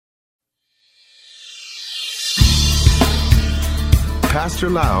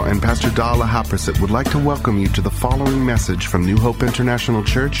Pastor Lau and Pastor Dala Haprasit would like to welcome you to the following message from New Hope International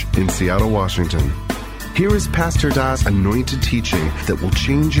Church in Seattle, Washington. Here is Pastor Da's anointed teaching that will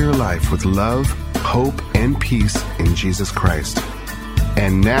change your life with love, hope, and peace in Jesus Christ.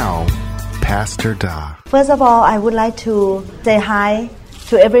 And now, Pastor Da. First of all, I would like to say hi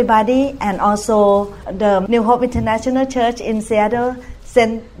to everybody, and also the New Hope International Church in Seattle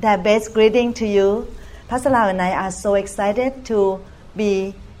send their best greeting to you. Pastor Lau and I are so excited to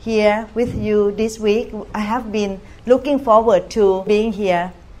be here with you this week. I have been looking forward to being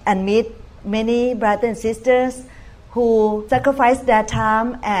here and meet many brothers and sisters who sacrifice their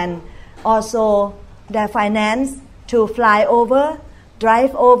time and also their finance to fly over,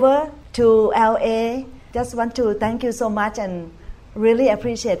 drive over to LA. Just want to thank you so much and really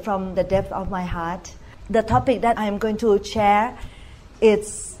appreciate from the depth of my heart. The topic that I am going to share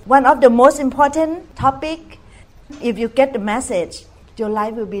is one of the most important topic. If you get the message, your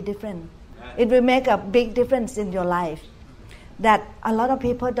life will be different. It will make a big difference in your life that a lot of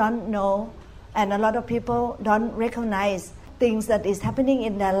people don't know, and a lot of people don't recognize things that is happening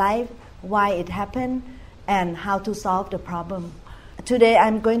in their life, why it happened, and how to solve the problem. Today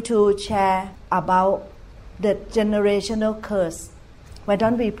I'm going to share about the generational curse. Why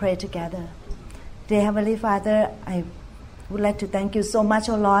don't we pray together? Dear Heavenly Father, I would like to thank you so much,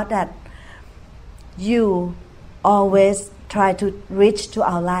 O Lord, that you always try to reach to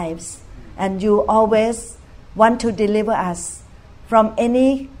our lives, and you always want to deliver us from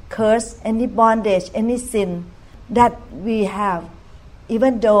any curse, any bondage, any sin that we have,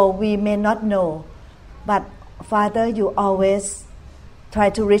 even though we may not know. But Father, you always try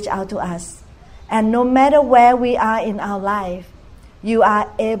to reach out to us. And no matter where we are in our life, you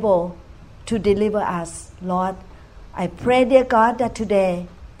are able to deliver us, Lord. I pray, dear God, that today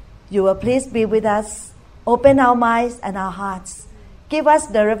you will please be with us. Open our minds and our hearts. Give us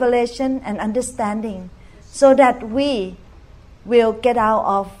the revelation and understanding so that we will get out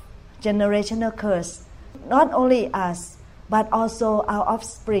of generational curse. Not only us, but also our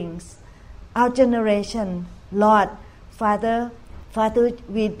offsprings, our generation. Lord, Father,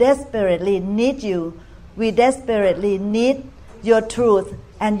 we desperately need you. We desperately need your truth,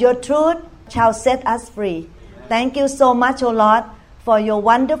 and your truth shall set us free. Thank you so much, O Lord, for your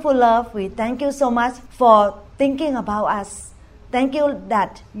wonderful love. We thank you so much for thinking about us. Thank you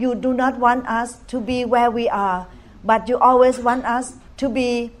that you do not want us to be where we are, but you always want us to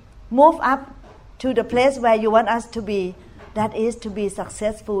be moved up to the place where you want us to be. That is to be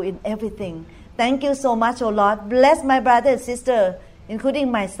successful in everything. Thank you so much, O Lord. Bless my brother and sister, including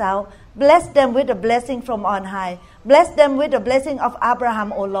myself. Bless them with a blessing from on high. Bless them with the blessing of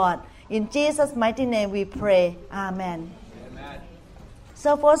Abraham, O Lord. In Jesus' mighty name we pray. Amen. Amen.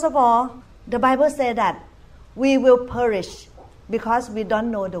 So first of all, the Bible says that we will perish because we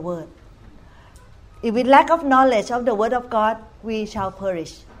don't know the word. If we lack of knowledge of the word of God, we shall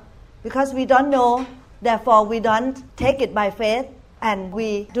perish. Because we don't know, therefore we don't take it by faith, and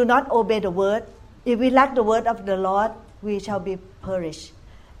we do not obey the word. If we lack the word of the Lord, we shall be perished.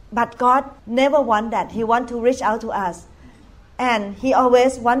 But God never wants that. He wants to reach out to us. And He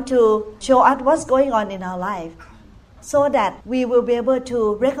always wants to show us what's going on in our life so that we will be able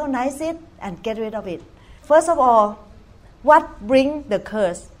to recognize it and get rid of it. First of all, what brings the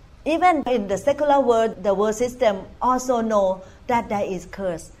curse? Even in the secular world, the world system also know that there is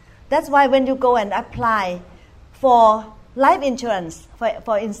curse. That's why when you go and apply for life insurance,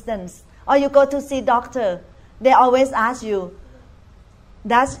 for instance, or you go to see doctor, they always ask you,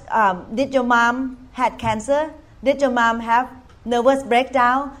 did your mom had cancer? Did your mom have nervous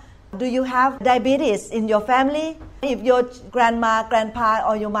breakdown? Do you have diabetes in your family? If your grandma, grandpa,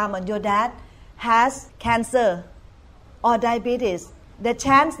 or your mom or your dad has cancer or diabetes, the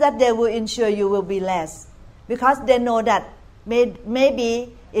chance that they will insure you will be less, because they know that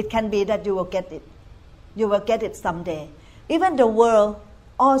maybe it can be that you will get it. You will get it someday. Even the world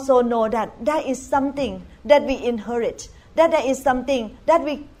also know that there is something that we inherit, that there is something that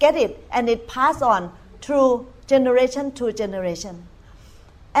we get it, and it pass on through generation to generation.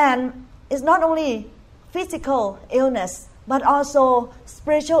 And it's not only physical illness, but also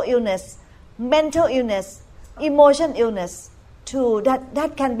spiritual illness, mental illness, emotion illness too,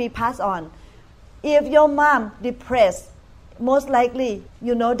 that can be passed on. If your mom depressed, most likely,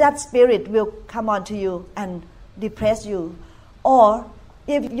 that spirit will come on to you and depress you. Or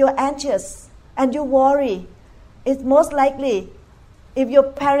if you're anxious and you worry, it's most likely, if your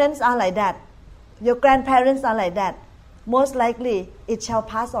parents are like that, your grandparents are like that, most likely it shall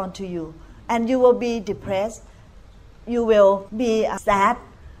pass on to you. And you will be depressed, you will be sad,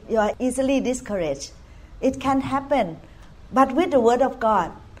 you are easily discouraged. It can happen but with the word of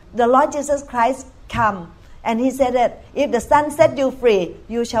God. The Lord Jesus Christ come and he said that if the Son set you free,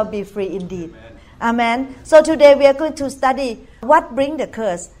 you shall be free indeed. Amen. So today we are going to study what brings the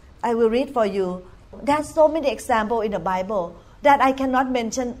curse. I will read for you. There's so many examples in the Bible that I cannot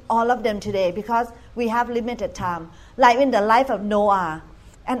mention all of them today because we have limited time. Like in the life of Noah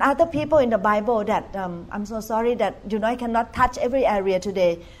and other people in the Bible that I'm so sorry that I cannot touch every area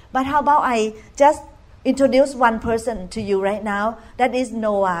today. But how about I just introduce one person to you right now? That is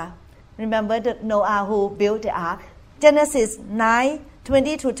Noah. Remember the Noah who built the ark? Genesis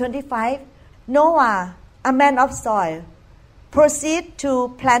 9:20-25. Noah, a man of soil, proceeded to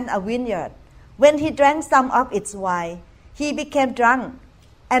plant a vineyard. When he drank some of its wine, he became drunk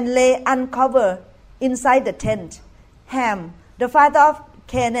and lay uncovered inside the tent. Ham, the father of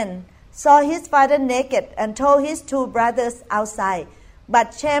Canaan, saw his father naked and told his two brothers outside.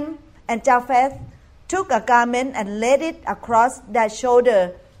 But Shem and Japheth took a garment and laid it across their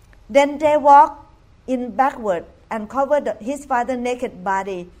shoulder. Then they walked in backward and covered his father's naked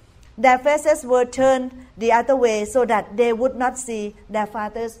body. Their faces were turned the other way so that they would not see their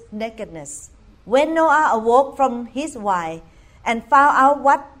father's nakedness. When Noah awoke from his wine and found out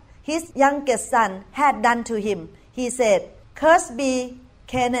what his youngest son had done to him, he said, "Cursed be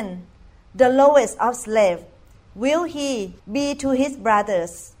Canaan, the lowest of slaves. Will he be to his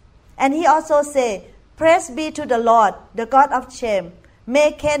brothers?" And he also said, "Praise be to the Lord, the God of Shem.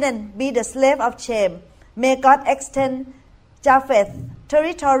 May Canaan be the slave of Shem. May God extend Japheth's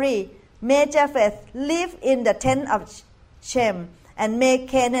territory. May Japheth live in the tent of Shem, and may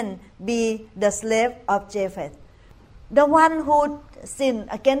Canaan be the slave of Japheth." The one who sinned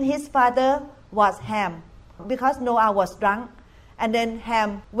against his father was Ham, because Noah was drunk. And then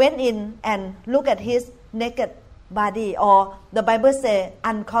Ham went in and looked at his naked body, or the Bible says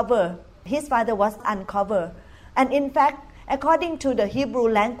uncovered. His father was uncovered. And in fact, according to the Hebrew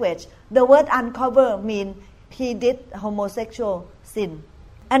language, the word uncover means he did homosexual sin.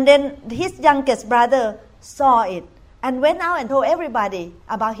 And then his youngest brother saw it and went out and told everybody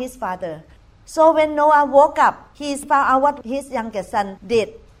about his father. So when Noah woke up, he found out what his youngest son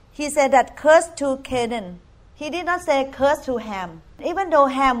did. He said that curse to Canaan. He did not say curse to Ham, even though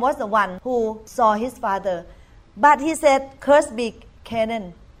Ham was the one who saw his father. But he said curse be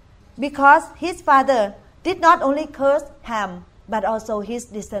Canaan, because his father did not only curse Ham, but also his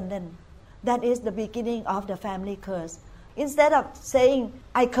descendant. That is the beginning of the family curse. Instead of saying,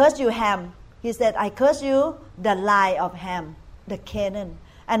 "I curse you, Ham," he said, "I curse you, the line of Ham, the Canaan."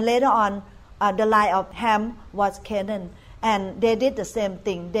 And later on, the line of Ham was Canaan. And they did the same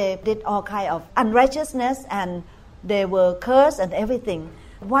thing. They did all kind of unrighteousness and they were cursed and everything.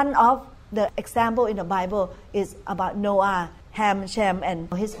 One of the example in the Bible is about Noah, Ham, Shem,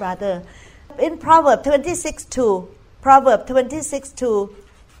 and his brother. In Proverbs 26:2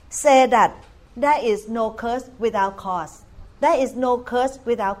 say that there is no curse without cause. There is no curse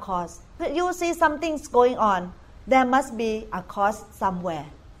without cause. You see something's going on, there must be a cause somewhere.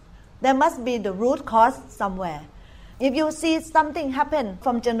 There must be the root cause somewhere. If you see something happen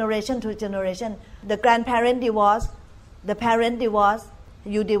from generation to generation, the grandparent divorce, the parent divorce,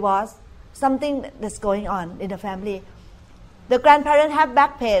 you divorce, something that's going on in the family. The grandparents have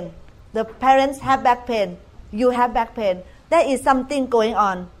back pain, the parents have back pain, you have back pain. There is something going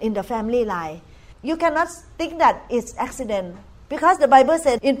on in the family line. You cannot think that it's accident, because the Bible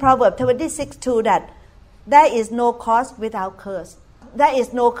said in Proverbs 26:2 that there is no cause without curse. There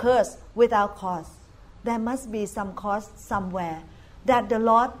is no curse without cause. There must be some cause somewhere that the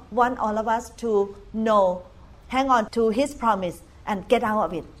Lord wants all of us to know. Hang on to His promise and get out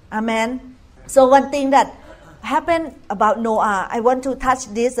of it. Amen. So one thing that happened about Noah, I want to touch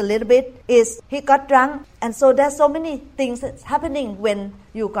this a little bit, is he got drunk. And so there's so many things that's happening when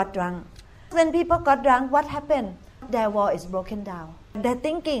you got drunk. When people got drunk, what happened? Their wall is broken down. Their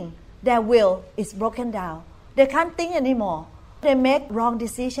thinking, their will is broken down. They can't think anymore. They make wrong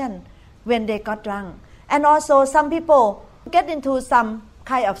decision when they got drunk. And also some people get into some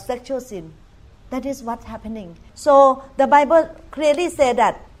kind of sexual sin. That is what's happening. So the Bible clearly says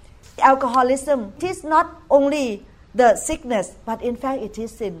that alcoholism, it is not only the sickness, but in fact it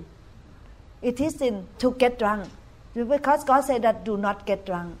is sin. It is sin to get drunk. Because God said that do not get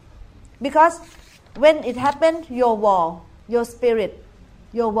drunk. Because when it happened, your wall, your spirit,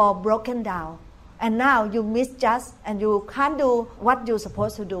 your wall broken down. And now you misjudge and you can't do what you're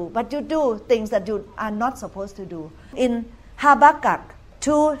supposed to do. But you do things that you are not supposed to do. In Habakkuk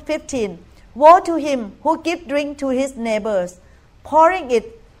 2:15, woe to him who gives drink to his neighbors, pouring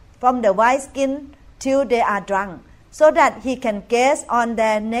it from the wineskin till they are drunk, so that he can gaze on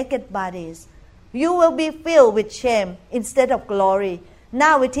their naked bodies. You will be filled with shame instead of glory.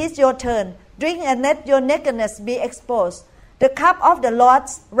 Now it is your turn. Drink and let your nakedness be exposed. The cup of the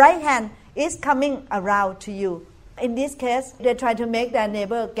Lord's right hand is coming around to you. In this case, they try to make their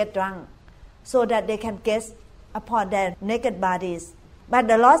neighbor get drunk so that they can gaze upon their naked bodies. But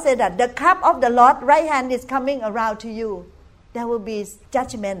the Lord said that the cup of the Lord's right hand is coming around to you. There will be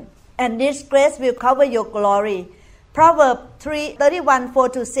judgment, and this grace will cover your glory. Proverbs 3:31,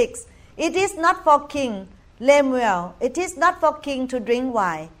 4-6. It is not for King Lemuel, it is not for king to drink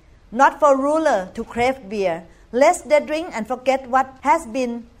wine, not for ruler to crave beer, lest they drink and forget what has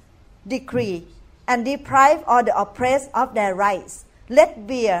been decreed, and deprive all the oppressed of their rights. Let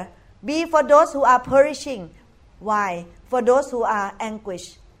beer be for those who are perishing, wine for those who are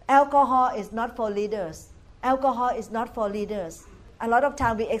anguished. Alcohol is not for leaders. Alcohol is not for leaders. A lot of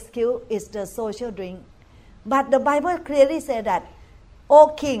time we excuse it's the social drink. But the Bible clearly says that, O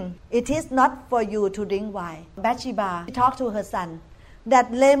king, it is not for you to drink wine. Bathsheba talked to her son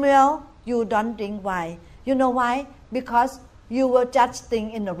that Lemuel, you don't drink wine. You know why? Because you will judge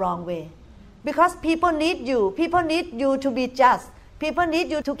things in the wrong way. Because people need you. People need you to be just. People need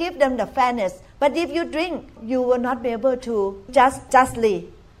you to give them the fairness. But if you drink, you will not be able to judge justly.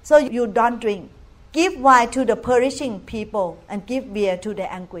 So you don't drink. Give wine to the perishing people and give beer to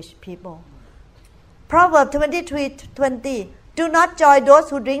the anguished people. Proverbs 23:20. Do not join those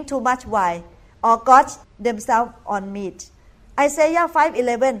who drink too much wine or gorge themselves on meat. Isaiah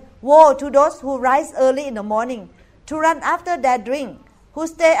 5:11. Woe to those who rise early in the morning to run after their drink, who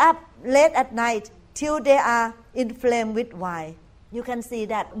stay up late at night till they are inflamed with wine. You can see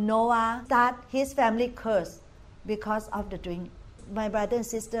that Noah started his family curse because of the drink. My brother and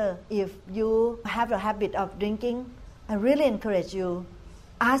sister, if you have a habit of drinking, I really encourage you,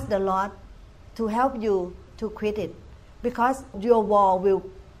 ask the Lord to help you to quit it, because your wall will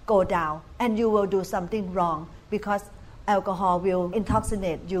go down and you will do something wrong, because alcohol will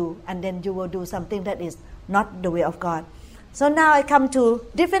intoxicate you and then you will do something that is not the way of God. So now I come to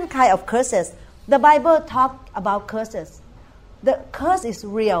different kind of curses. The Bible talks about curses. The curse is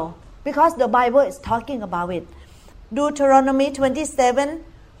real because the Bible is talking about it. Deuteronomy 27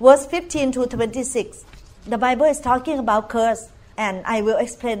 verse 15-26. The Bible is talking about curse, and I will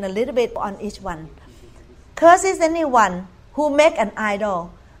explain a little bit on each one. Curse is anyone who make an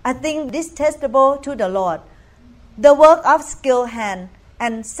idol, a thing detestable to the Lord, the work of skilled hand,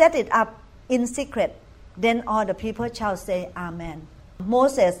 and set it up in secret. Then all the people shall say Amen.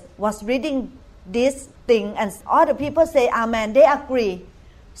 Moses was reading this thing and all the people say Amen. They agree.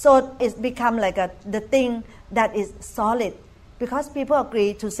 So it's become like the thing that is solid because people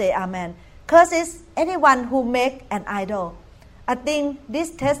agree to say Amen. Curse is anyone who make an idol, a thing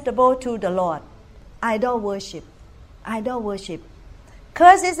detestable to the Lord. Idol worship. Idol worship.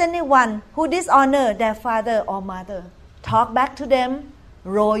 Curse is anyone who dishonor their father or mother. Talk back to them.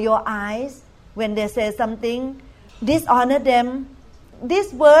 Roll your eyes when they say something. Dishonor them.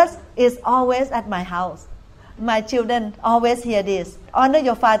 This verse is always at my house. My children always hear this. Honor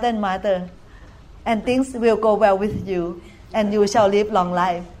your father and mother, and things will go well with you, and you shall live long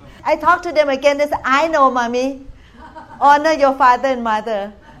life. I talk to them again. They say, I know, mommy. Honor your father and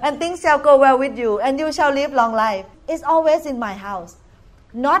mother, and things shall go well with you, and you shall live long life. It's always in my house.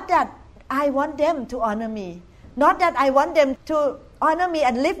 Not that I want them to honor me. Not that I want them to honor me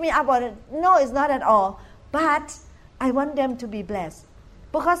and lift me up. No, it's not at all. But I want them to be blessed.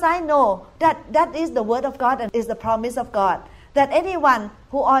 Because I know that is the word of God and is the promise of God. That anyone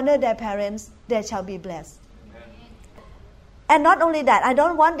who honor their parents, they shall be blessed. Amen. And not only that, I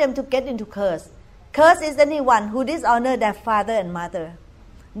don't want them to get into curse. Curse is anyone who dishonor their father and mother.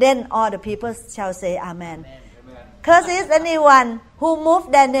 Then all the people shall say Amen. Amen. Curse is anyone who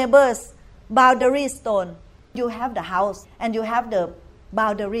move their neighbor's boundary stone. You have the house and you have the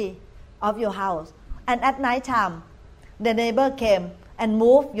boundary of your house. And at night time, the neighbor came and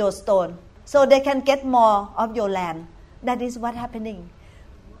move your stone so they can get more of your land. That is what's happening.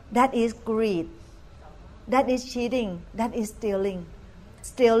 That is greed. That is cheating. That is stealing.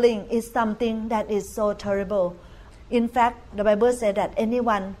 Stealing is something that is so terrible. In fact, the Bible said that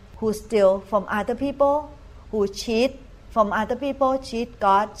anyone who steals from other people, who cheat from other people, cheat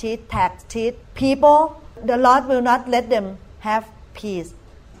God, cheat tax, cheat people, the Lord will not let them have peace.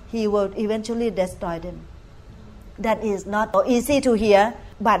 He will eventually destroy them. That is not easy to hear,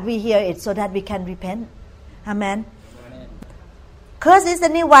 but we hear it so that we can repent. Amen. Amen. Curse is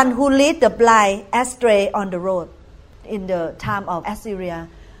anyone who leads the blind astray on the road. In the time of Assyria,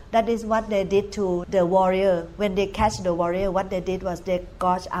 that is what they did to the warrior. When they catch the warrior, what they did was they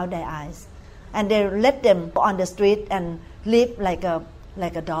gouged out their eyes. And they let them on the street and live like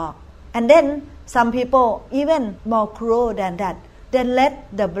a dog. And then some people even more cruel than that. They let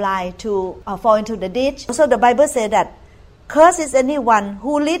the blind to fall into the ditch. So the Bible says that cursed is anyone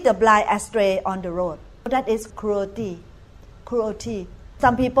who leads the blind astray on the road. That is cruelty. Cruelty.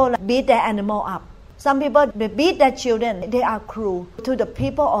 Some people beat their animal up. Some people they beat their children. They are cruel to the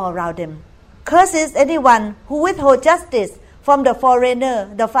people all around them. Cursed is anyone who withholds justice from the foreigner,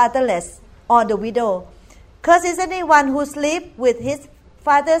 the fatherless, or the widow. Cursed is anyone who sleeps with his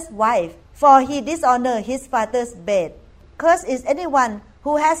father's wife, for he dishonors his father's bed. Cursed is anyone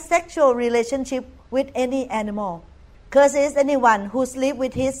who has sexual relationship with any animal. Cursed is anyone who sleeps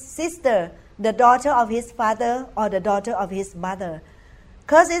with his sister, the daughter of his father or the daughter of his mother.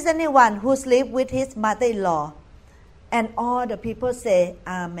 Cursed is anyone who sleeps with his mother-in-law. And all the people say,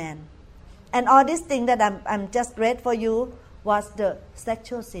 Amen. And all these things that I'm just read for you was the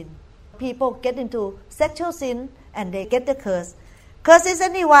sexual sin. People get into sexual sin and they get the curse. Cursed is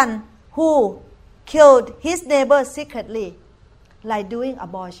anyone who killed his neighbor secretly, like doing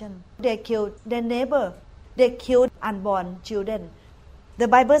abortion. They killed their neighbor. They killed unborn children. The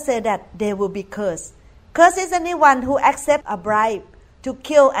Bible says that they will be cursed. Cursed is anyone who accepts a bribe to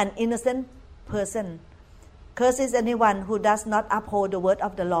kill an innocent person. Cursed is anyone who does not uphold the word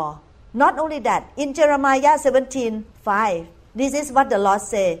of the law. Not only that, in Jeremiah 17:5, this is what the Lord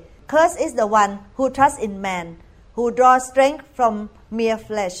says. Cursed is the one who trusts in man, who draws strength from mere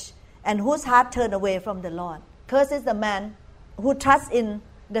flesh, and whose heart turn away from the Lord. Cursed is the man who trusts in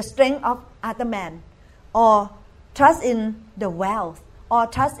the strength of other man, or trusts in the wealth, or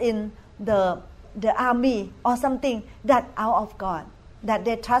trusts in the army, or something that out of God, that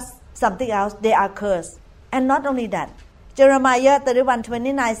they trust something else, they are cursed. And not only that, Jeremiah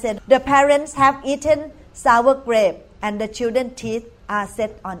 31:29 said, the parents have eaten sour grape, and the children's teeth are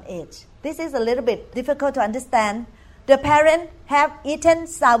set on edge. This is a little bit difficult to understand. The parents have eaten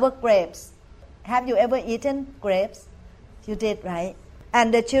sour grapes. Have you ever eaten grapes? You did, right?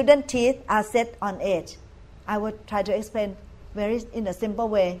 And the children's teeth are set on edge. I will try to explain in a simple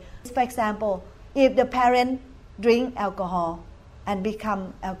way. For example, if the parent drink alcohol and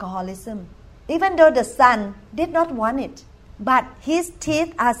become alcoholism, even though the son did not want it, but his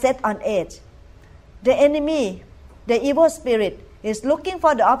teeth are set on edge, the enemy, the evil spirit, is looking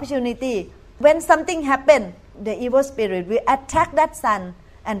for the opportunity. When something happens, the evil spirit will attack that son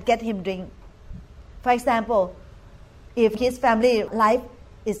and get him drink. For example, if his family life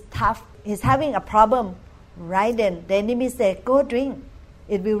is tough, he's having a problem, right then the enemy say, go drink,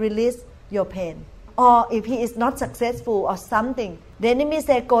 it will release your pain. Or if he is not successful or something, the enemy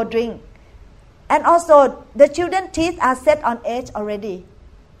say, go drink. And also the children's teeth are set on edge already,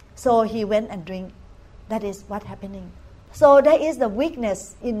 so he went and drink. That is what's happening. So there is the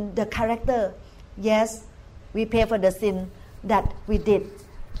weakness in the character. Yes, we pay for the sin that we did,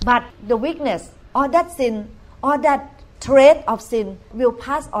 but the weakness or that sin or that trait of sin will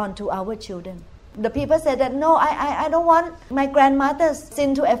pass on to our children. The people say that, no, I don't want my grandmother's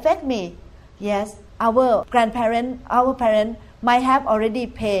sin to affect me. Yes, our grandparents, our parents might have already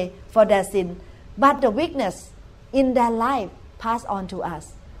paid for their sin, but the weakness in their life pass on to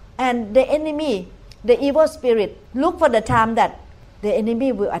us. And the enemy, the evil spirit, look for the time that the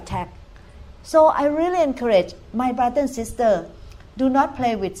enemy will attack. So I really encourage my brother and sister, do not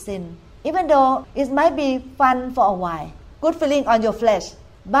play with sin. Even though it might be fun for a while, good feeling on your flesh,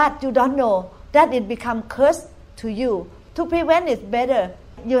 but you don't know that it become curse to you. To prevent is better.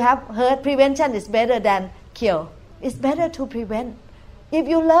 You have heard prevention is better than cure. It's better to prevent. If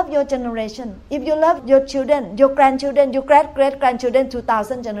you love your generation, if you love your children, your grandchildren, your great-grandchildren,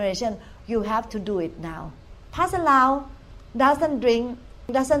 2000 generation, you have to do it now. Pastor Lau doesn't drink,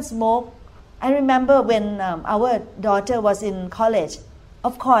 doesn't smoke. I remember when our daughter was in college.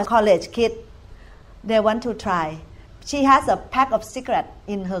 Of course, college kid, they want to try. She has a pack of cigarettes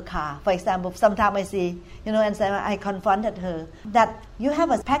in her car. For example, sometimes I see, and so I confronted her that you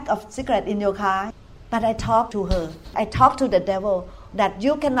have a pack of cigarettes in your car. But I talked to her. I talked to the devil that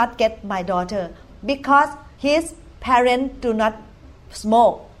you cannot get my daughter because his parents do not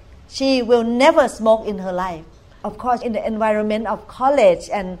smoke. She will never smoke in her life. Of course, in the environment of college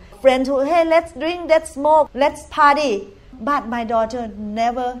and friends who, hey, let's drink, let's smoke, let's party. But my daughter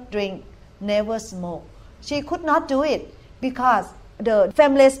never drink, never smoke. She could not do it because the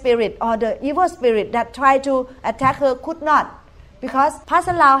family spirit or the evil spirit that tried to attack her could not. Because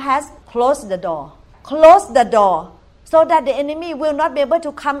Pastor Lau has closed the door. Close the door so that the enemy will not be able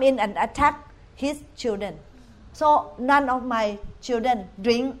to come in and attack his children. So none of my children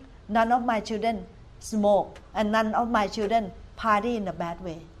drink, none of my children smoke, and none of my children party in a bad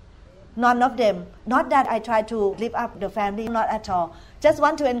way. None of them. Not that I try to lift up the family, not at all. Just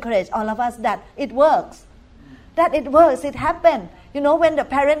want to encourage all of us that it works. That it works, it happens. When the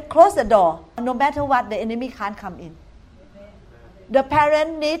parent close the door, no matter what, the enemy can't come in. The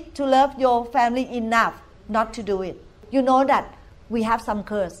parent need to love your family enough not to do it. You know that we have some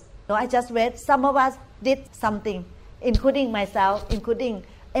curse. I just read some of us did something, including myself, including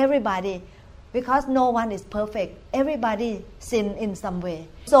everybody, because no one is perfect. Everybody sin in some way.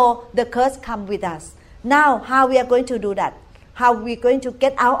 So the curse come with us. Now, how we are going to do that? How we going to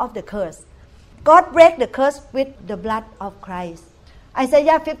get out of the curse? God break the curse with the blood of Christ.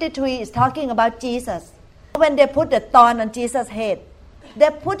 Isaiah 53 is talking about Jesus. When they put the thorn on Jesus' head, they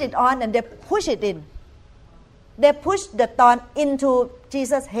put it on and they push it in. They push the thorn into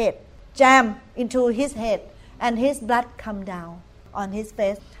Jesus' head, jam into his head, and his blood come down on his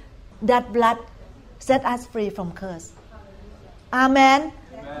face. That blood set us free from curse. Amen.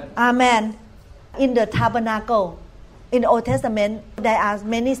 Amen. Amen. In the tabernacle, in the Old Testament, there are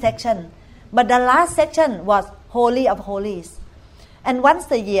many sections. But the last section was Holy of Holies. And once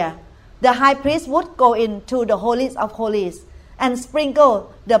a year, the high priest would go into the Holies of Holies and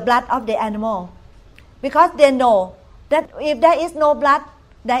sprinkle the blood of the animal. Because they know that if there is no blood,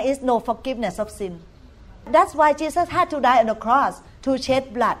 there is no forgiveness of sin. That's why Jesus had to die on the cross to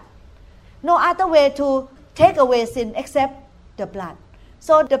shed blood. No other way to take away sin except the blood.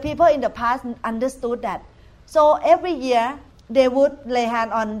 So the people in the past understood that. So every year they would lay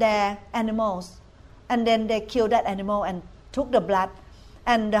hand on their animals and then they killed that animal and took the blood.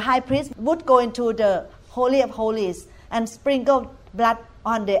 And the high priest would go into the Holy of Holies and sprinkle blood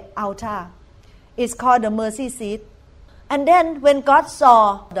on the altar. It's called the mercy seat. And then when God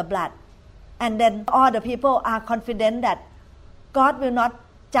saw the blood, and then all the people are confident that God will not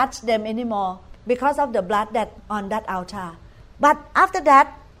judge them anymore because of the blood that on that altar. But after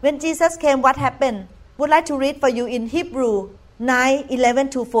that, when Jesus came, what happened? Would like to read for you in Hebrew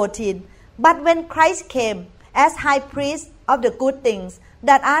 9:11-14. But when Christ came as high priest of the good things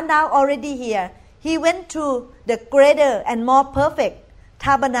that are now already here, he went to the greater and more perfect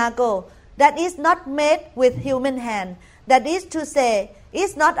tabernacle that is not made with human hand, that is to say,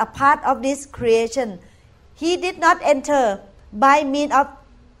 is not a part of this creation. He did not enter by means of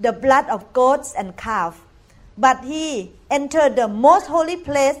the blood of goats and calves, but he entered the most holy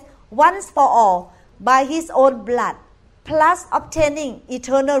place once for all by his own blood, plus obtaining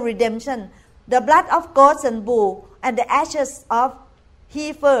eternal redemption. The blood of goats and bull and the ashes of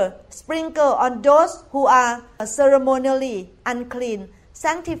heifer sprinkled on those who are ceremonially unclean,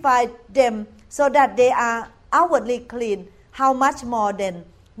 sanctified them so that they are outwardly clean. How much more then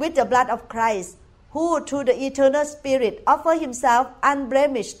with the blood of Christ, who through the eternal Spirit offered himself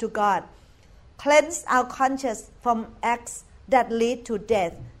unblemished to God, cleanse our conscience from acts that lead to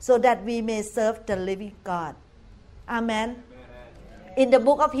death, so that we may serve the living God. Amen. In the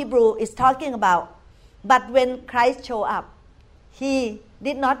book of Hebrew, it's talking about, but when Christ showed up, he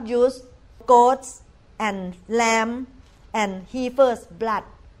did not use goats and lamb and heifer's blood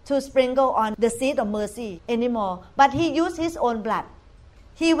to sprinkle on the seat of mercy anymore, but he used his own blood.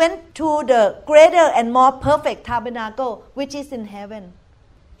 He went to the greater and more perfect tabernacle, which is in heaven.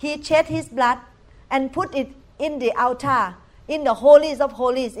 He shed his blood and put it in the altar, in the holies of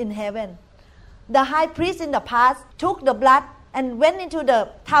holies in heaven. The high priest in the past took the blood and went into the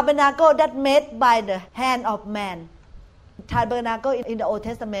tabernacle that made by the hand of man. Tabernacle in the Old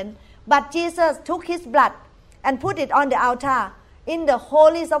Testament. But Jesus took his blood and put it on the altar in the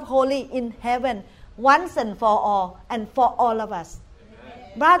holies of holies in heaven, once and for all, and for all of us. Amen.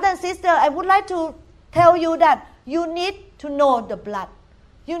 Brother and sister, I would like to tell you that you need to know the blood.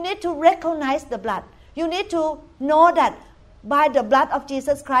 You need to recognize the blood. You need to know that by the blood of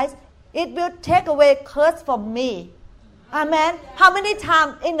Jesus Christ, it will take away curse from me. Amen. How many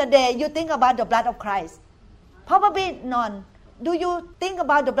times in a day you think about the blood of Christ? Probably none. Do you think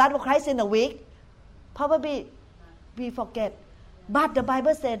about the blood of Christ in a week? Probably we forget. But the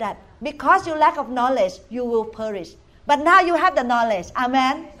Bible says that because you lack of knowledge, you will perish. But now you have the knowledge.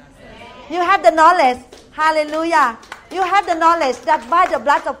 Amen. You have the knowledge. Hallelujah. You have the knowledge that by the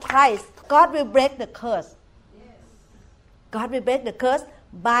blood of Christ, God will break the curse. God will break the curse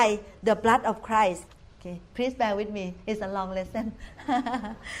by the blood of Christ. Okay, please bear with me. It's a long lesson.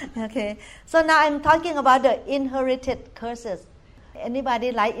 Okay, so now I'm talking about the inherited curses.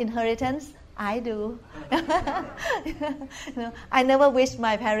 Anybody like inheritance? I do. I never wish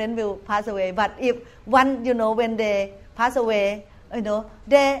my parents will pass away, but if one, when they pass away,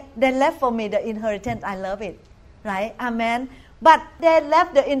 they left for me the inheritance. I love it, right? Amen. But they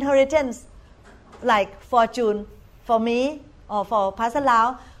left the inheritance like fortune for me or for Pastor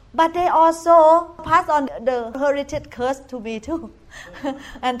Lau, But they also pass on the inherited curse to me too.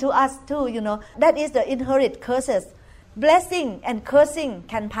 And to us too, That is the inherited curses. Blessing and cursing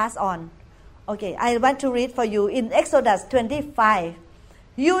can pass on. Okay, I want to read for you in Exodus 25.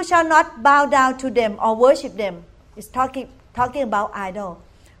 You shall not bow down to them or worship them. It's talking about idol.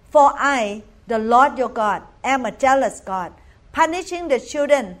 For I, the Lord your God, am a jealous God, punishing the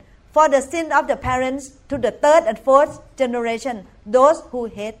children for the sin of the parents to the third and fourth generation, those who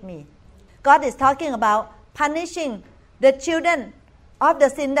hate me. God is talking about punishing the children of the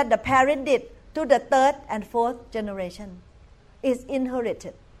sin that the parent did to the third and fourth generation. It's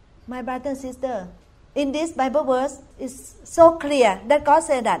inherited. My brother and sister, in this Bible verse, it's so clear that God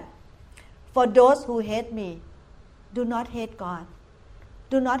said that for those who hate me, do not hate God.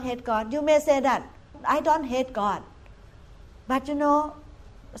 Do not hate God. You may say that, I don't hate God. But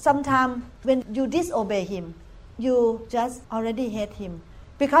sometimes when you disobey Him, you just already hate Him.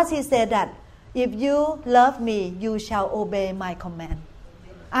 Because He said that, if you love me, you shall obey my command.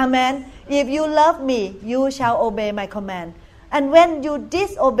 Amen. If you love me, you shall obey my command. And when you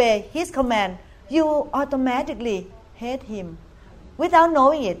disobey His command, you automatically hate Him without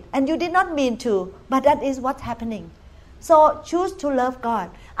knowing it. And you did not mean to, but that is what's happening. So choose to love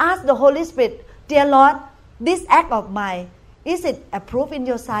God. Ask the Holy Spirit, dear Lord, this act of mine, is it approved in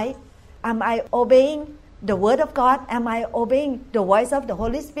your sight? Am I obeying the word of God? Am I obeying the voice of the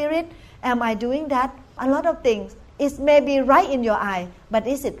Holy Spirit? Am I doing that? A lot of things. It may be right in your eye, but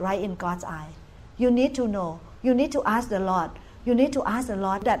is it right in God's eye? You need to know. You need to ask the Lord. You need to ask the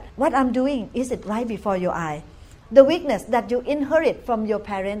Lord that what I'm doing, is it right before your eye? The weakness that you inherit from your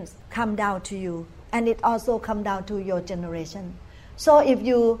parents come down to you. And it also come down to your generation. So if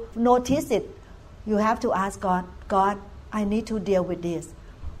you notice it, you have to ask God, God, I need to deal with this.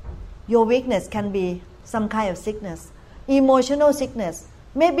 Your weakness can be some kind of sickness, emotional sickness.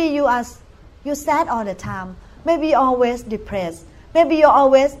 Maybe you're sad all the time. Maybe you're always depressed. Maybe you're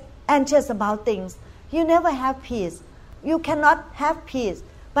always anxious about things. You never have peace. You cannot have peace.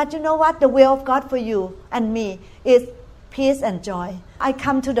 But you know what? The will of God for you and me is peace and joy. I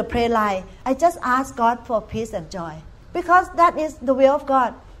come to the prayer line. I just ask God for peace and joy. Because that is the will of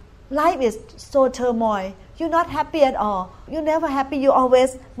God. Life is so turmoil. You're not happy at all. You're never happy. You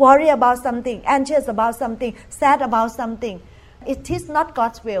always worry about something, anxious about something, sad about something. It is not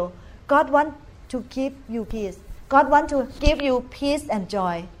God's will. God wants to give you peace. God wants to give you peace and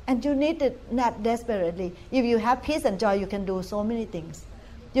joy. And you need it not desperately. If you have peace and joy, you can do so many things.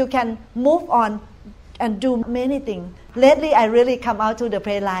 You can move on and do many things. Lately, I really come out to the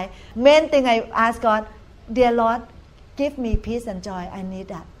prayer line. Main thing I ask God, dear Lord, give me peace and joy. I need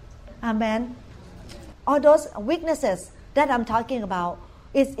that. Amen. All those weaknesses that I'm talking about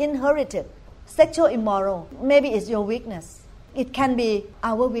is inherited. Sexual immoral, maybe it's your weakness. It can be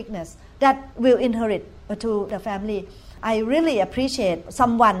our weakness that will inherit to the family. I really appreciate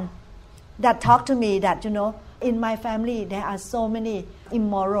someone that talked to me that, in my family there are so many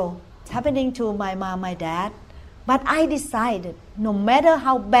immoral happening to my mom, my dad. But I decided, no matter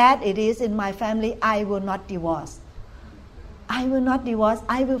how bad it is in my family, I will not divorce. I will not divorce.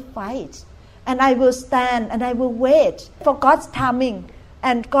 I will fight. And I will stand and I will wait for God's timing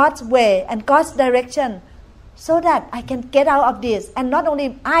and God's way and God's direction so that I can get out of this. And not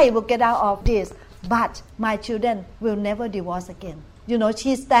only I will get out of this, but my children will never divorce again.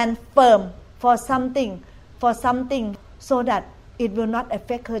 She stands firm for something so that it will not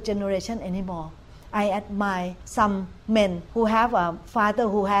affect her generation anymore. I admire some men who have a father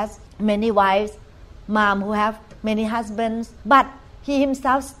who has many wives, mom who have many husbands, but he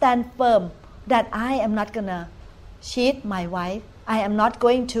himself stands firm that I am not going to cheat my wife. I am not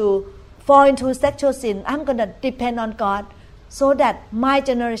going to fall into sexual sin. I'm going to depend on God so that my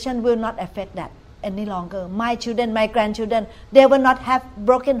generation will not affect that any longer. My children, my grandchildren, they will not have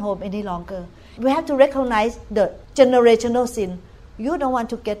broken home any longer. We have to recognize the generational sin. You don't want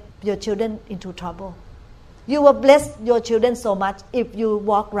to get your children into trouble. You will bless your children so much if you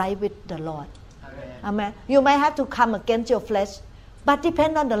walk right with the Lord. Amen. You may have to come against your flesh, but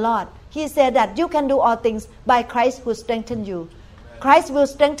depend on the Lord. He said that you can do all things by Christ who strengthens you. Christ will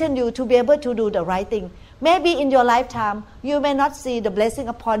strengthen you to be able to do the right thing. Maybe in your lifetime, you may not see the blessing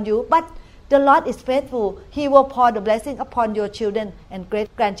upon you, but the Lord is faithful. He will pour the blessing upon your children and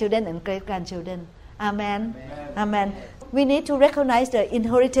great-grandchildren and great-grandchildren. Amen. Amen. We need to recognize the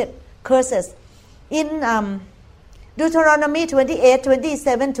inherited curses. In Deuteronomy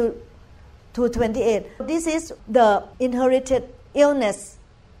 28:27 to 28, this is the inherited illness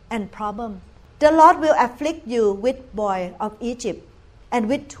and problem. The Lord will afflict you with boil of Egypt and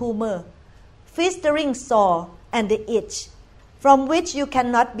with tumor, festering sore and the itch, from which you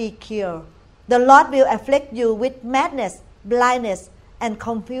cannot be cured. The Lord will afflict you with madness, blindness, and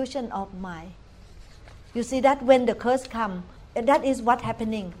confusion of mind. You see that when the curse comes, that is what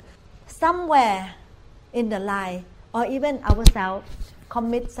happening. Somewhere in the life, or even ourselves,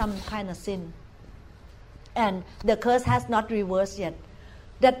 commit some kind of sin. And the curse has not reversed yet.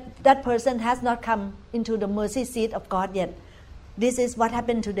 That person has not come into the mercy seat of God yet. This is what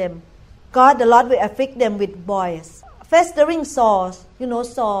happened to them. God, the Lord, will afflict them with boils, festering sores,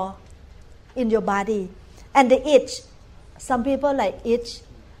 sore in your body, and the itch. Some people like itch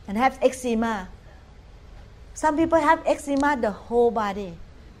and have eczema. Some people have eczema the whole body.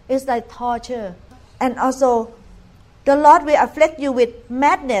 It's like torture. And also, the Lord will afflict you with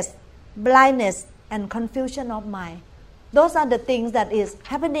madness, blindness, and confusion of mind. Those are the things that is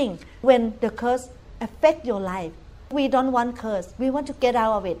happening when the curse affects your life. We don't want curse. We want to get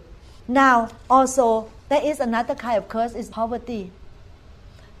out of it. Now, also, there is another kind of curse, is poverty.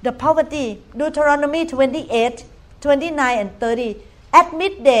 The poverty, Deuteronomy 28, 29 and 30. At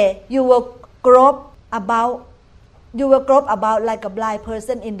midday, you will grope about like a blind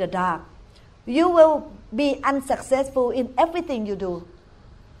person in the dark. You will be unsuccessful in everything you do.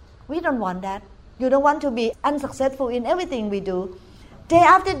 We don't want that. You don't want to be unsuccessful in everything we do. Day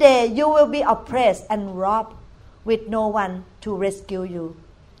after day, you will be oppressed and robbed with no one to rescue you.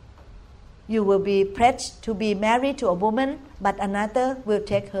 You will be pledged to be married to a woman, but another will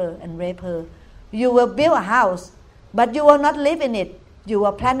take her and rape her. You will build a house, but you will not live in it. You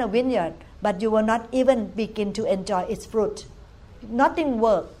will plant a vineyard, but you will not even begin to enjoy its fruit. Nothing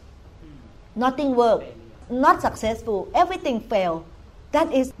work. Not successful. Everything fail.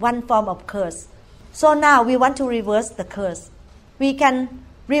 That is one form of curse. So now we want to reverse the curse. We can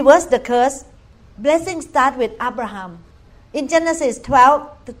reverse the curse. Blessing start with Abraham. In Genesis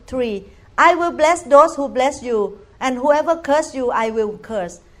 12:3, I will bless those who bless you, and whoever curse you, I will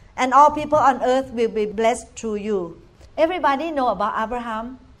curse. And all people on earth will be blessed through you. Everybody know about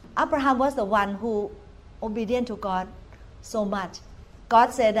Abraham. Abraham was the one who obedient to God so much.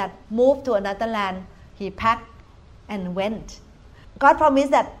 God said that move to another land. He packed and went. God promised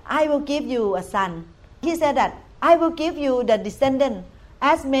that I will give you a son. He said that I will give you the descendant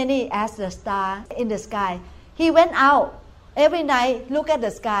as many as the stars in the sky. He went out every night, look at the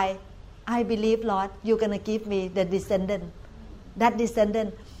sky. I believe, Lord, you're going to give me the descendant, that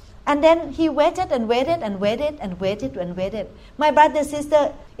descendant. And then he waited and waited and waited and waited and waited. My brother and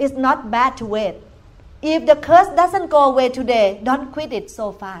sister, it's not bad to wait. If the curse doesn't go away today, don't quit it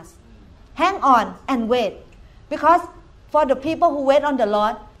so fast. Hang on and wait. Because for the people who wait on the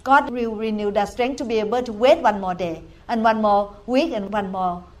Lord, God will renew their strength to be able to wait one more day and one more week and one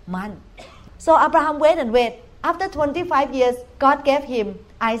more month. So Abraham waited and waited. After 25 years, God gave him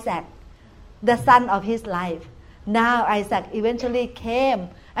Isaac, the son of his life. Now Isaac eventually came,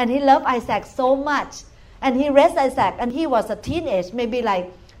 and he loved Isaac so much. And he raised Isaac, and he was a teenage, maybe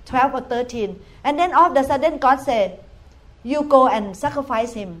like 12 or 13. And then all of a sudden God said, you go and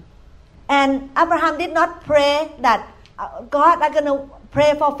sacrifice him. And Abraham did not pray that, God, I'm going to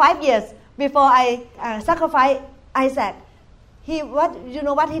pray for 5 years before I sacrifice Isaac. You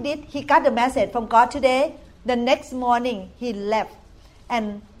know what he did? He got the message from God today. The next morning he left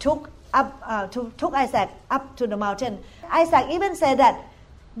and took Isaac up to the mountain. Isaac even said that,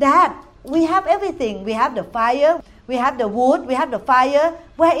 Dad, we have everything. We have the fire, we have the wood, we have the fire.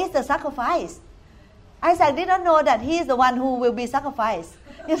 Where is the sacrifice? Isaac did not know that he is the one who will be sacrificed.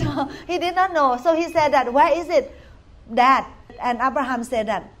 He did not know. So he said that, where is it, Dad? And Abraham said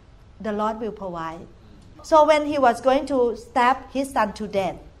that the Lord will provide. So when he was going to stab his son to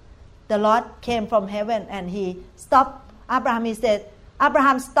death, the Lord came from heaven and he stopped Abraham. He said,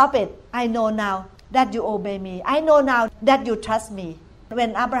 Abraham, stop it. I know now that you obey me. I know now that you trust me.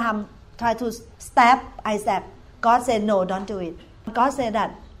 When Abraham tried to stab Isaac, God said, no, don't do it. God said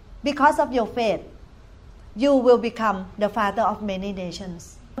that because of your faith, you will become the father of many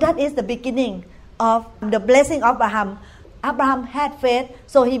nations. That is the beginning of the blessing of Abraham. Abraham had faith,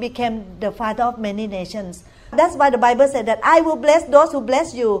 so he became the father of many nations. That's why the Bible said that I will bless those who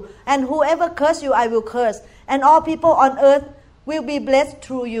bless you, and whoever curse you, I will curse. And all people on earth will be blessed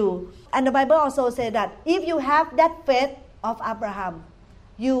through you. And the Bible also said that if you have that faith of Abraham,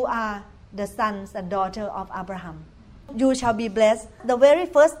 you are the sons and daughters of Abraham. You shall be blessed. The very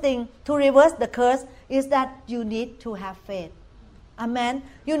first thing to reverse the curse is that you need to have faith. Amen.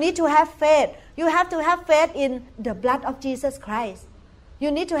 You need to have faith. You have to have faith in the blood of Jesus Christ.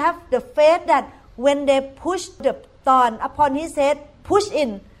 You need to have the faith that when they pushed the thorn upon his head, pushed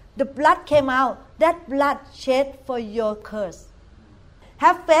in, the blood came out. That blood shed for your curse.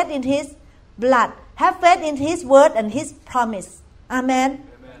 Have faith in his blood. Have faith in His word and His promise. Amen.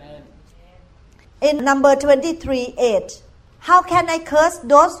 In number 23:8, how can I curse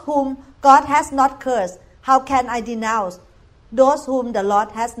those whom God has not cursed? How can I denounce those whom the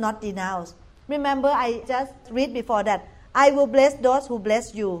Lord has not denounced? Remember, I just read before that. I will bless those who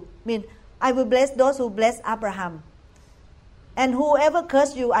bless you. I will bless those who bless Abraham. And whoever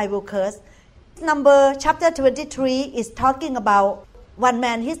curse you, I will curse. Number chapter 23 is talking about one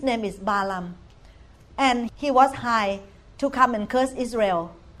man. His name is Balaam. And he was hired to come and curse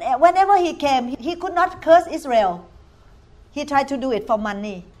Israel. Whenever he came, he could not curse Israel. He tried to do it for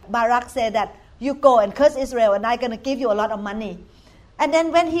money. Barak said that, you go and curse Israel and I'm going to give you a lot of money. And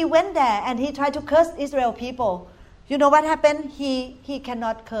then when he went there and he tried to curse Israel people, you know what happened? He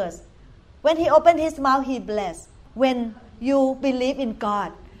cannot curse. When he opened his mouth, he blessed. When you believe in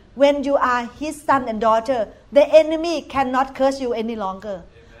God, when you are His son and daughter, the enemy cannot curse you any longer. Amen.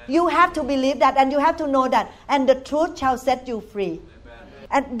 You have to believe that and you have to know that, and the truth shall set you free. Amen.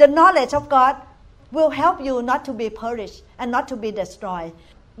 And the knowledge of God will help you not to be perished and not to be destroyed.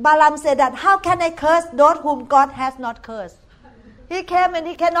 Balaam said that, how can I curse those whom God has not cursed? He came and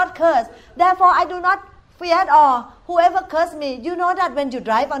he cannot curse. Therefore, I do not fear at all. Whoever curse me, you know that when you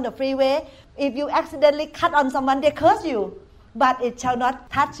drive on the freeway, if you accidentally cut on someone, they curse you. But it shall not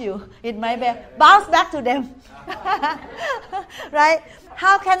touch you. It might bounce back to them. Right?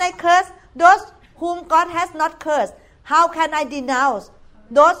 How can I curse those whom God has not cursed? How can I denounce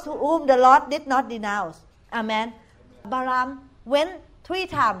those whom the Lord did not denounce? Amen. Balaam went 3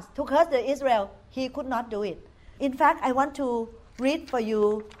 times to curse the Israel. He could not do it. In fact, I want to read for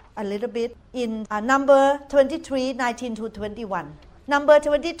you a little bit in number 23, 19 to 21. Number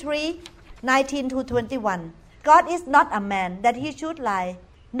 23, 19 to 21. God is not a man that He should lie,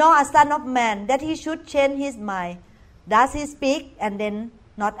 nor a son of man that He should change His mind. Does He speak and then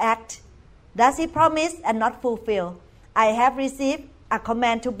not act? Does He promise and not fulfill? I have received a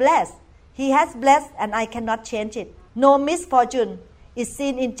command to bless. He has blessed and I cannot change it. No misfortune is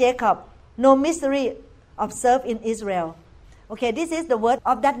seen in Jacob, no misery observed in Israel. Okay, this is the word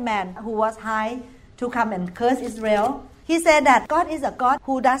of that man who was hired to come and curse Israel. He said that God is a God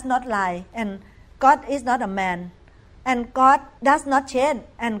who does not lie, and God is not a man, and God does not change,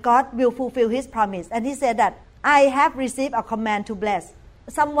 and God will fulfill His promise. And he said that, I have received a command to bless.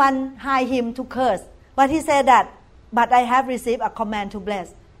 Someone hired him to curse, but he said that, but I have received a command to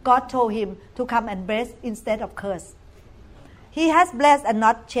bless. God told him to come and bless instead of curse. He has blessed and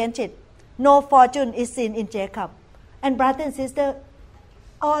not changed it. No fortune is seen in Jacob. And brother and sister,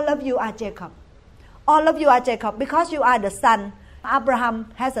 all of you are Jacob. All of you are Jacob because you are the son.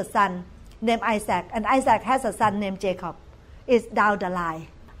 Abraham has a son named Isaac, and Isaac has a son named Jacob. It's down the line.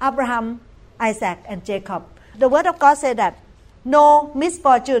 Abraham, Isaac, and Jacob. The word of God said that no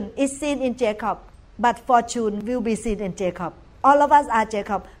misfortune is seen in Jacob, but fortune will be seen in Jacob. All of us are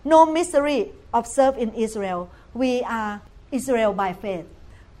Jacob. No misery observed in Israel. We are Israel by faith.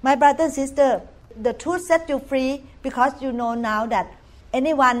 My brother and sister, the truth set you free because you know now that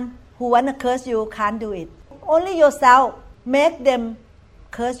anyone who want to curse you can't do it. Only yourself make them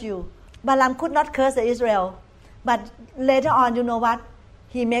curse you. Balaam could not curse Israel, but later on, you know what?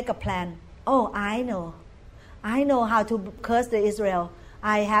 He make a plan. Oh, I know how to curse the Israel.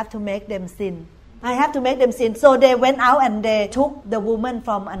 I have to make them sin. So they went out and they took the woman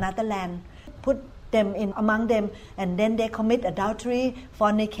from another land, put them in among them, and then they commit adultery,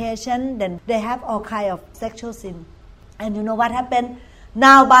 fornication, then they have all kind of sexual sin. And you know what happened?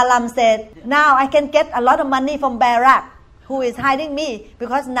 Now Balaam said, now I can get a lot of money from Barak, who is hiding me,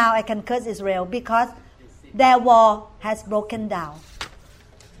 because now I can curse Israel, because their wall has broken down.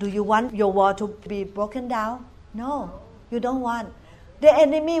 Do you want your wall to be broken down? No, you don't want. The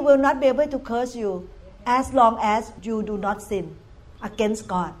enemy will not be able to curse you as long as you do not sin against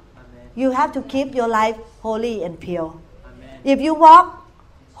God. Amen. You have to keep your life holy and pure. Amen. If you walk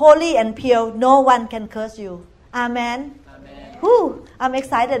holy and pure, no one can curse you. Amen. Amen. Whew, I'm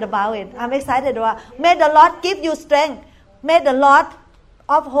excited about it. May the Lord give you strength. May the Lord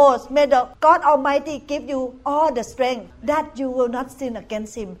of hosts, may the God Almighty give you all the strength that you will not sin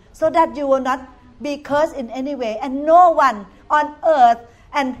against Him, so that you will not be cursed in any way, and no one on earth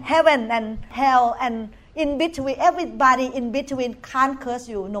and heaven and hell and in between, everybody in between can't curse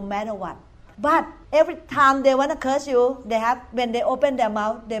you no matter what. But every time they want to curse you, when they open their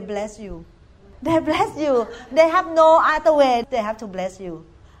mouth, they bless you. They bless you. They have no other way. They have to bless you.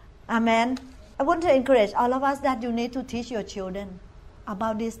 Amen. I want to encourage all of us that you need to teach your children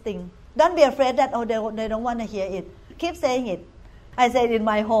about this thing. Don't be afraid that they don't want to hear it. Keep saying it. I say it in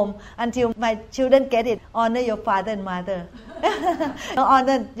my home until my children get it. Honor your father and mother.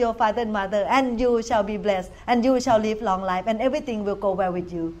 Honor your father and mother, and you shall be blessed, and you shall live long life, and everything will go well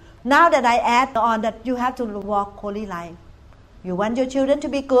with you. Now that I add on that you have to walk holy life. You want your children to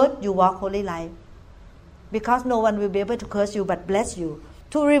be good, you walk holy life. Because no one will be able to curse you but bless you.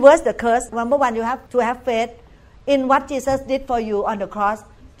 To reverse the curse, number one, you have to have faith in what Jesus did for you on the cross,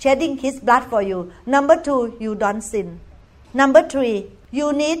 shedding His blood for you. Number two, you don't sin. Number three,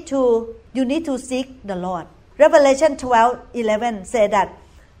 you need to seek the Lord. Revelation 12:11 say that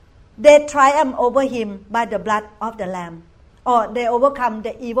they triumph over Him by the blood of the Lamb. Or they overcome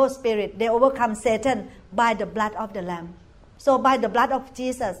the evil spirit. They overcome Satan by the blood of the Lamb. So by the blood of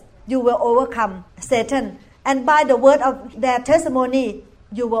Jesus, you will overcome Satan. And by the word of their testimony,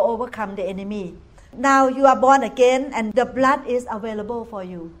 you will overcome the enemy. Now you are born again and the blood is available for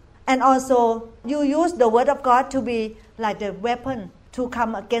you. And also, you use the word of God to be like the weapon to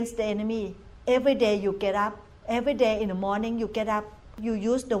come against the enemy. Every day you get up. Every day in the morning you get up. You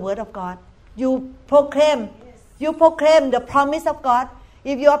use the word of God. You proclaim the promise of God.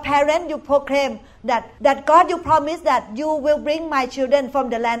 If you are a parent, you proclaim that God, you promise that you will bring my children from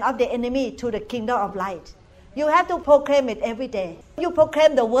the land of the enemy to the kingdom of light. You have to proclaim it every day. You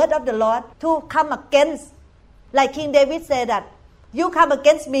proclaim the word of the Lord to come against, like King David said that, you come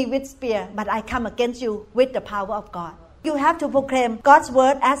against me with spear, but I come against you with the power of God. You have to proclaim God's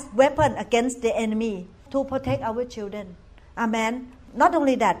word as weapon against the enemy to protect our children. Amen. Not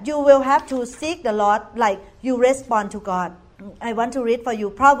only that, you will have to seek the Lord like you respond to God. I want to read for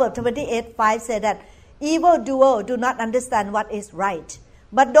you. Proverbs 28:5 said that evildoers do not understand what is right,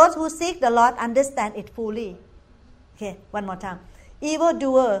 but those who seek the Lord understand it fully. Okay, one more time.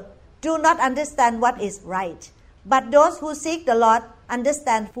 Evildoers do not understand what is right, but those who seek the Lord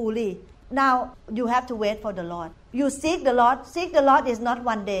understand fully. Now you have to wait for the Lord. You seek the Lord. Seek the Lord is not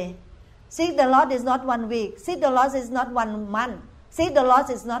one day. Seek the Lord is not 1 week. Seek the Lord is not 1 month. Seek the Lord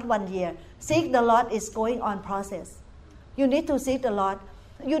is not 1 year. Seek the Lord is going on process. You need to seek the Lord.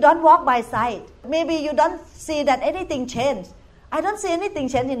 You don't walk by sight. Maybe you don't see that anything changed. I don't see anything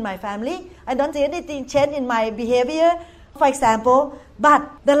change in my family. I don't see anything change in my behavior, for example. But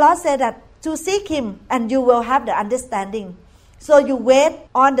the Lord said that to seek Him and you will have the understanding. So you wait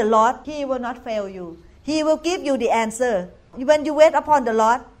on the Lord. He will not fail you. He will give you the answer. When you wait upon the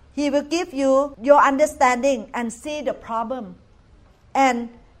Lord, He will give you your understanding and see the problem. And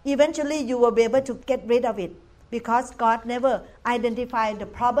eventually you will be able to get rid of it. Because God never identified the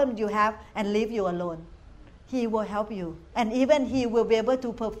problem you have and leave you alone. He will help you. And even He will be able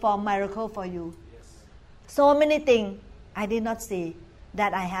to perform miracle for you. Yes. So many things I did not see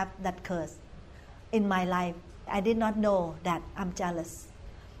that I have that curse in my life. I did not know that I'm jealous.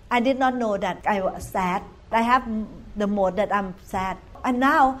 I did not know that I was sad. I have the mode that I'm sad. And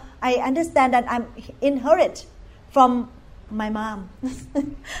now I understand that I'm inherit from my mom,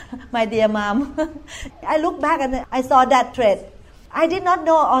 my dear mom. I look back and I saw that trait. I did not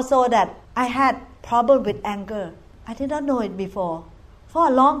know also that I had problem with anger. I did not know it before. For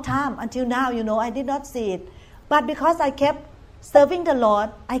a long time, until now, I did not see it. But because I kept serving the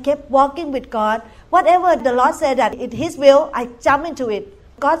Lord, I kept walking with God. Whatever the Lord said that it's His will, I jump into it.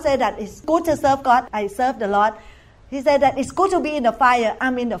 God said that it's good to serve God, I serve the Lord. He said that it's good to be in the fire,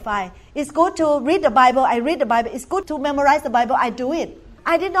 I'm in the fire. It's good to read the Bible, I read the Bible. It's good to memorize the Bible, I do it.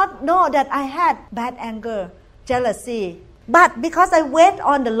 I did not know that I had bad anger, jealousy. But because I wait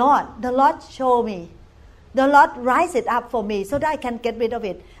on the Lord showed me. The Lord rise it up for me so that I can get rid of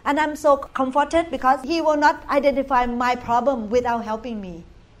it. And I'm so comforted because He will not identify my problem without helping me.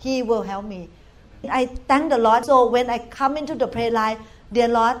 He will help me. I thank the Lord. So when I come into the prayer line, dear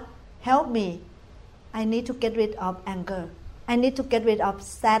Lord, help me. I need to get rid of anger. I need to get rid of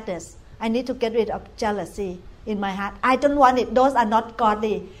sadness. I need to get rid of jealousy in my heart. I don't want it. Those are not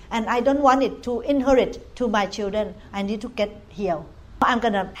godly. And I don't want it to inherit to my children. I need to get healed. I'm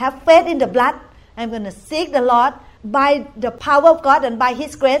going to have faith in the blood. I'm going to seek the Lord. By the power of God and by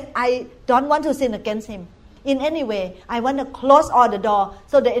His grace, I don't want to sin against Him in any way. I want to close all the door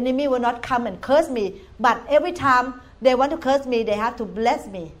so the enemy will not come and curse me. But every time they want to curse me, they have to bless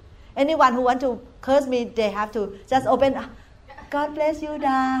me. Anyone who want to curse me, they have to just open. God bless you,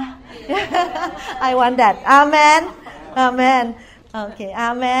 Da. I want that. Amen. Amen. Okay.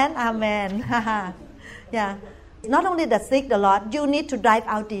 Amen. Amen. Yeah. Not only that seek the Lord, you need to drive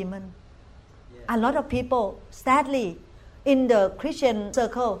out demons. A lot of people, sadly, in the Christian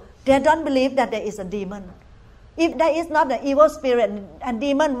circle, they don't believe that there is a demon. If there is not an evil spirit and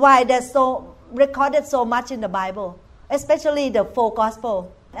demon, why there's so recorded so much in the Bible, especially the 4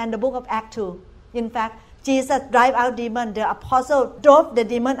 Gospels and the book of Acts 2. In fact, Jesus drive out demon. The apostle drove the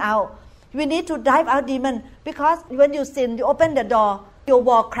demon out. We need to drive out demon because when you sin, you open the door, your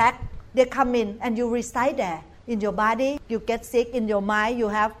wall crack, they come in and you reside there. In your body, you get sick. In your mind, you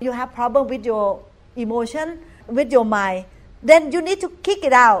have problem with your emotion, with your mind. Then you need to kick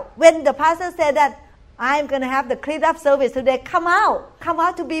it out. When the pastor said that I'm going to have the clean up service today, come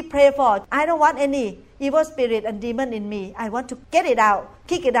out to be prayed for. I don't want any evil spirit and demon in me. I want to get it out,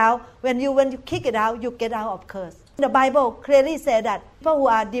 kick it out. When you kick it out, you get out of curse. The Bible clearly said that people who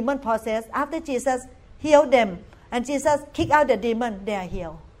are demon possessed, after Jesus healed them and Jesus kicked out the demon, they are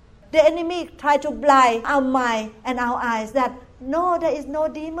healed. The enemy tried to blind our mind and our eyes that no, there is no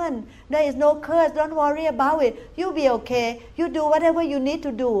demon, there is no curse, don't worry about it. You'll be okay. You do whatever you need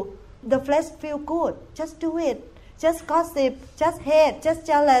to do. The flesh feel good. Just do it. Just gossip, just hate, just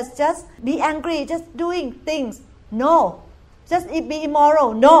jealous, just be angry, just doing things. No. Just be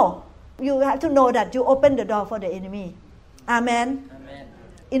immoral. No. You have to know that you open the door for the enemy. Amen. Amen.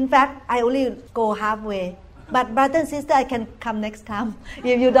 In fact, I only go halfway. But brother and sister, I can come next time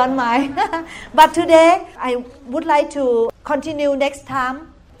if you don't mind. But today, I would like to continue next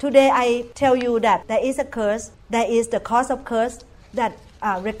time. Today, I tell you that there is a curse. There is the cause of curse that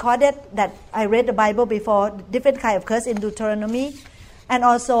recorded, that I read the Bible before, different kind of curse in Deuteronomy, and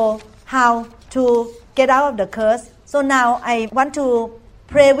also how to get out of the curse. So now I want to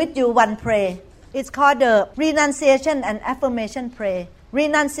pray with you one prayer. It's called the renunciation and affirmation prayer.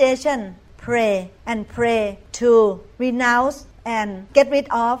 Renunciation, pray and pray to renounce and get rid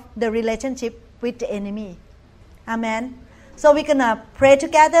of the relationship with the enemy. Amen. So we're gonna pray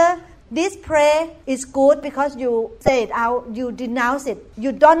together. This prayer is good because you say it out, you denounce it.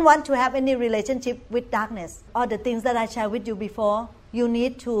 You don't want to have any relationship with darkness. All the things that I shared with you before, you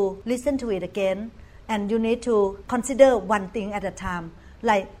need to listen to it again, and you need to consider one thing at a time,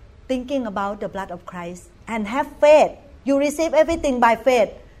 like thinking about the blood of Christ, and have faith. You receive everything by faith.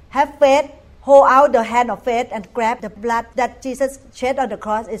 Have faith, hold out the hand of faith and grab the blood that Jesus shed on the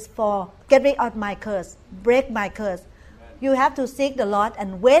cross is for. Get rid of my curse, break my curse. You have to seek the Lord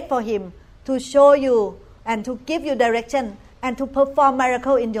and wait for Him to show you and to give you direction and to perform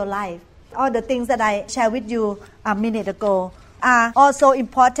miracle in your life. All the things that I shared with you a minute ago are also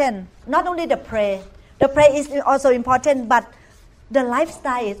important. Not only the prayer is also important, but the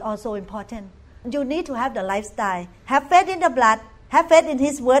lifestyle is also important. You need to have the lifestyle. Have faith in the blood, have faith in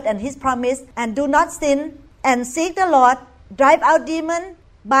His word and His promise, and do not sin, and seek the Lord, drive out demon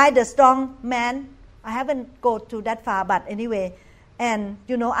by the strong man. I haven't go to that far, but anyway, and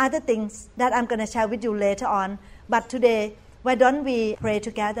other things that I'm going to share with you later on. But today, why don't we pray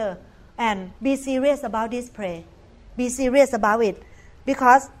together and be serious about this prayer? Be serious about it,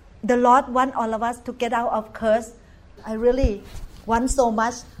 because the Lord wants all of us to get out of curse. I really want so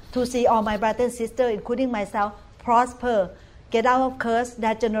much to see all my brothers and sisters, including myself, prosper, get out of curse,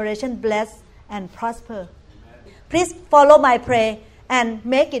 that generation blessed and prosper. Amen. Please follow my prayer and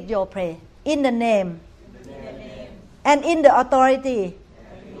make it your prayer. In the name, and in the authority,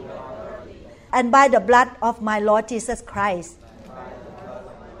 and by the blood of my Lord Jesus Christ,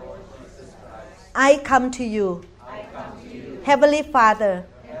 I come to you, Heavenly Father,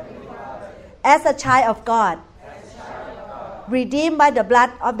 as a child of God, redeemed by the blood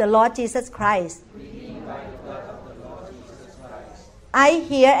of the Lord Jesus Christ. I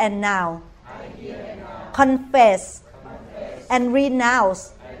here and now confess and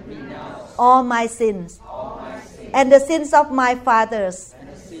renounce all my sins and the sins of my fathers.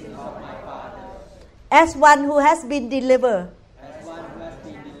 As one who has been delivered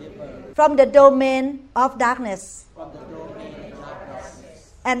from the domain of darkness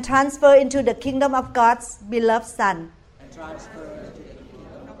and transferred into the kingdom of God's beloved Son,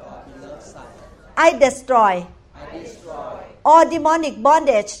 I destroy all demonic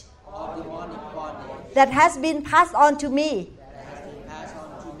bondage that has been passed on to me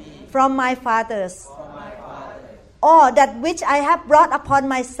from my fathers, or that which I have brought upon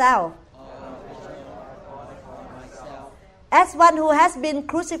myself. As one who has been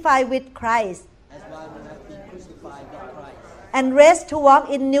crucified with Christ and raised to walk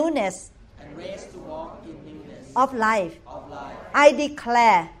in newness of life, I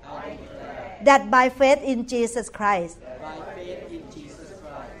declare that by faith in Jesus Christ,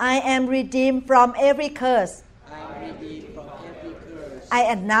 I am redeemed from every curse. I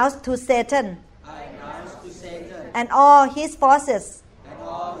announce to Satan and all his forces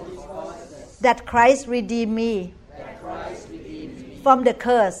that Christ redeemed me from the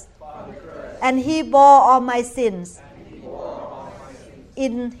curse, and He bore all my sins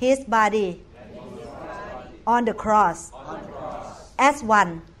in His body on the cross. As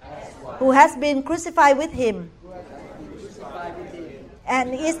one who has been crucified with Him,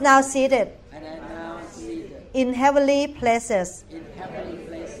 and is now seated in heavenly places.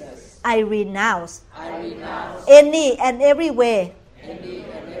 I renounce any and every way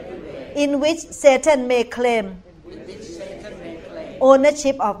in which Satan may claim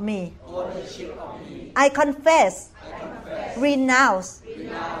ownership of me. I confess, renounce,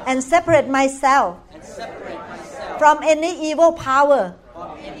 and separate myself from any evil power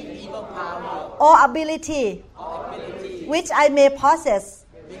or ability which I may possess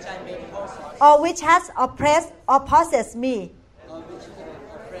or which has oppressed or possessed me.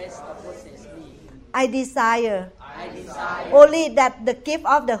 I desire only that the gift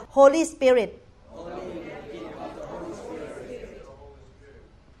of the Holy Spirit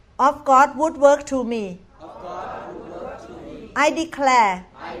of God would work through me. I declare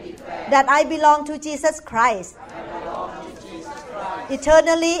that I belong to Jesus Christ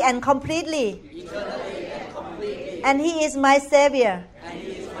eternally and completely, and He is my Savior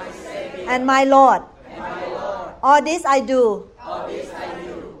and my Lord. All this I do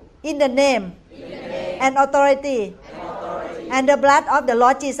in the name and authority and the blood of the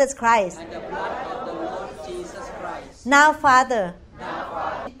Lord Jesus Christ. Now, Father,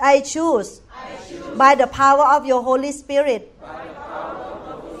 I choose by the power of your Holy Spirit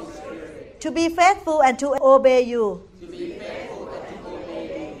to be faithful and to obey you.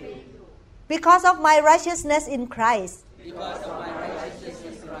 Because of my righteousness in Christ,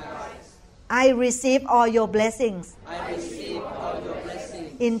 I receive all your blessings.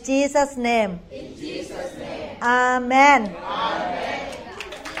 In Jesus' name. Amen.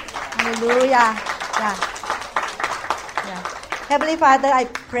 Hallelujah. Yeah. Heavenly Father, I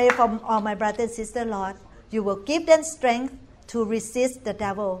pray for all my brothers and sisters, Lord. You will give them strength to resist the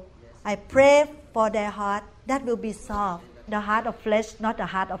devil. I pray for their heart that will be soft, the heart of flesh, not the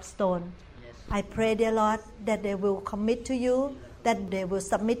heart of stone. I pray, dear Lord, that they will commit to you, that they will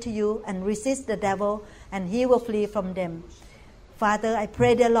submit to you and resist the devil, and he will flee from them. Father, I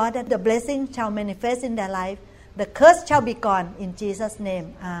pray, dear Lord, that the blessing shall manifest in their life. The curse shall be gone. In Jesus'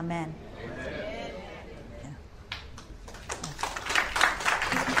 name, amen.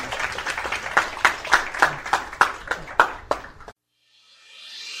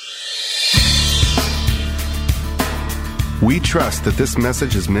 We trust that this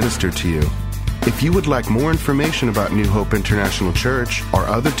message is ministered to you. If you would like more information about New Hope International Church or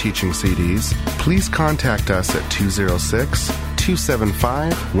other teaching CDs, please contact us at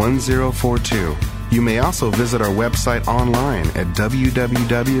 206-275-1042. You may also visit our website online at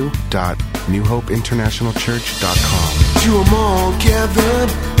www.newhopeinternationalchurch.com. To 'em all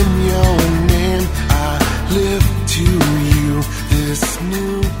gathered in your name, I lift to you this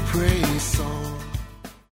new praise song.